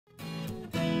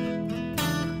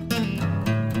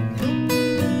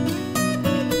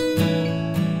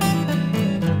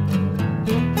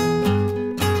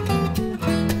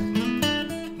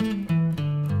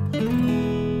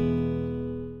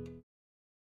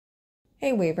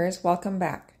Hey weavers, welcome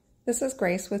back. This is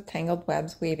Grace with Tangled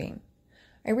Webs Weaving.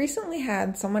 I recently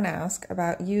had someone ask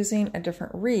about using a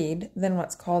different reed than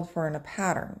what's called for in a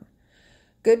pattern.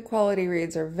 Good quality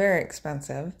reeds are very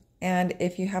expensive, and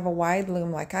if you have a wide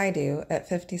loom like I do at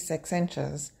 56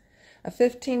 inches, a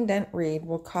 15 dent reed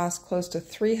will cost close to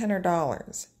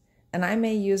 $300, and I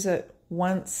may use it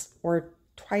once or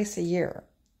twice a year.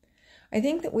 I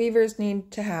think that weavers need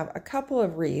to have a couple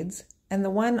of reeds, and the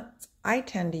ones I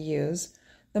tend to use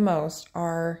the most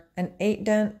are an 8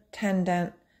 dent, 10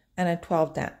 dent, and a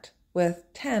 12 dent, with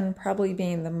 10 probably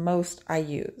being the most I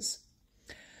use.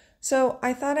 So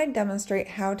I thought I'd demonstrate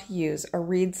how to use a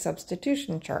reed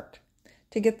substitution chart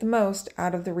to get the most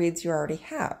out of the reeds you already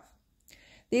have.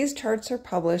 These charts are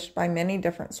published by many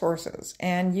different sources,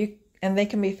 and they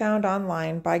can be found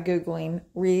online by Googling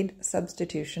Reed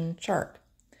Substitution Chart.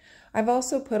 I've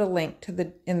also put a link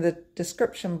to in the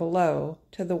description below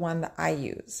to the one that I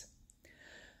use.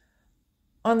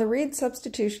 On the Reed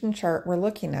Substitution Chart we're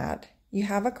looking at, you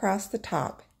have across the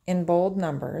top, in bold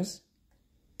numbers,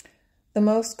 the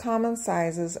most common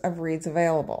sizes of reeds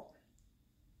available.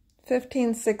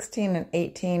 15, 16, and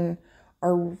 18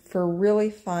 are for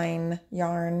really fine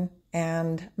yarn,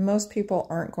 and most people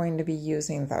aren't going to be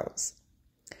using those.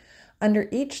 Under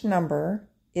each number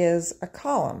is a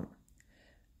column,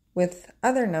 with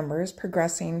other numbers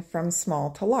progressing from small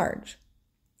to large.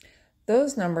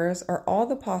 Those numbers are all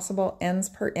the possible ends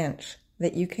per inch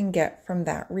that you can get from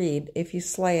that reed if you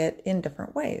slay it in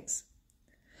different ways.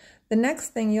 The next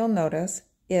thing you'll notice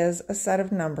is a set of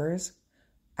numbers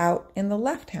out in the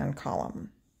left-hand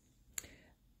column.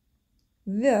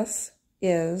 This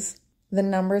is the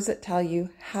numbers that tell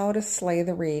you how to slay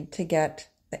the reed to get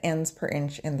the ends per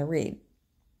inch in the reed.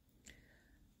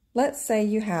 Let's say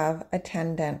you have a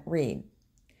 10 dent reed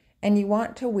and you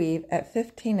want to weave at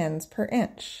 15 ends per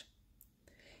inch.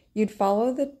 You'd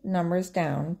follow the numbers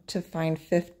down to find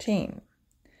 15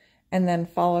 and then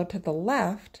follow to the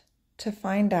left to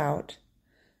find out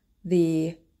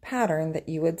the pattern that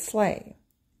you would slay.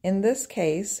 In this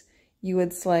case, you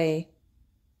would slay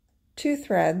 2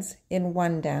 threads in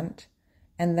one dent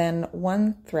and then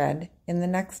 1 thread in the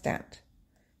next dent,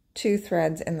 2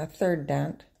 threads in the third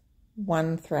dent,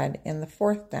 1 thread in the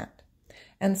fourth dent,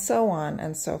 and so on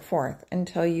and so forth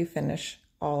until you finish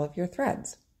all of your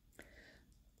threads.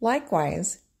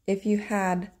 Likewise, if you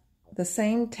had the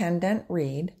same 10 dent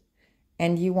reed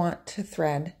and you want to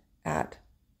thread at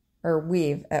or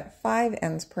weave at 5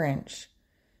 ends per inch,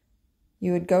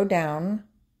 you would go down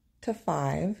to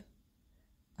 5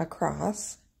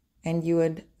 across and you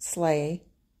would slay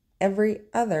every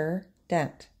other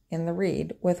dent in the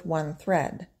reed with 1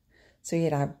 thread. So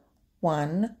you'd have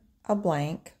 1, a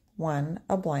blank, 1,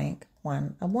 a blank,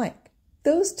 1, a blank.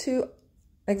 Those two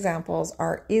examples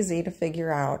are easy to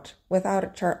figure out without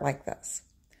a chart like this.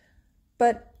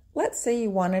 But let's say you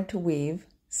wanted to weave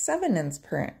 7 ends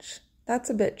per inch.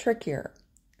 That's a bit trickier.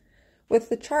 With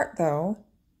the chart though,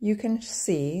 you can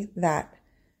see that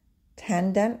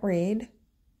 10 dent reed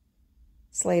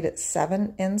slayed at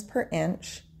 7 ends per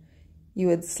inch. You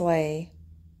would slay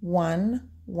 1,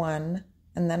 1,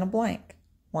 and then a blank.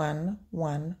 1,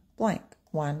 1, blank,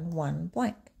 1, 1,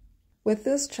 blank. With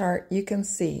this chart, you can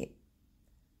see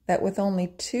that with only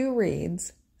 2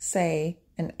 reeds, say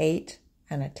an 8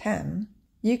 and a 10,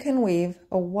 you can weave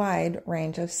a wide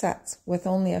range of sets with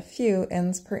only a few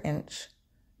ends per inch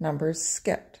numbers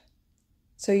skipped.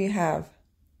 So you have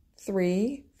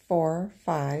 3, 4,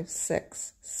 5,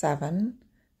 6, 7,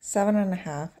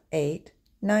 7.5, 8,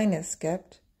 9 is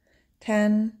skipped,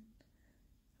 10,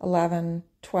 11,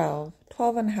 12,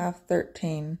 12.5,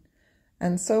 13,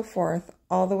 and so forth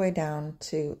all the way down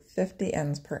to 50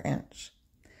 ends per inch.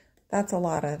 That's a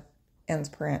lot of ends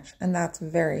per inch, and that's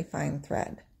very fine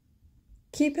thread.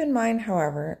 Keep in mind,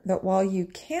 however, that while you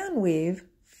can weave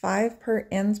 5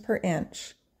 ends per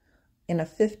inch in a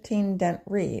 15 dent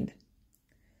reed,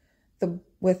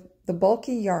 with the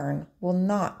bulky yarn will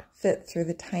not fit through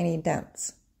the tiny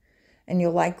dents, and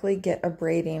you'll likely get a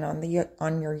braiding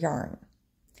on your yarn.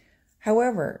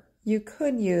 However, you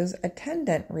could use a 10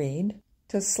 dent reed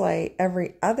to slay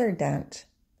every other dent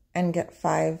and get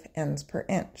 5 ends per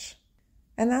inch.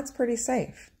 And that's pretty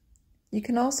safe. You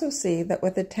can also see that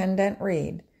with a 10 dent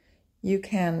reed, you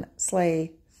can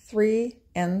slay 3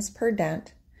 ends per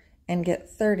dent and get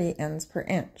 30 ends per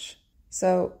inch.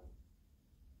 So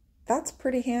that's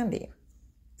pretty handy.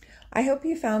 I hope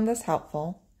you found this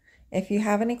helpful. If you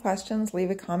have any questions,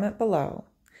 leave a comment below,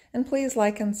 and please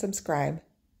like and subscribe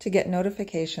to get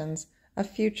notifications of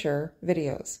future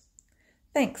videos.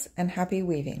 Thanks and happy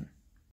weaving!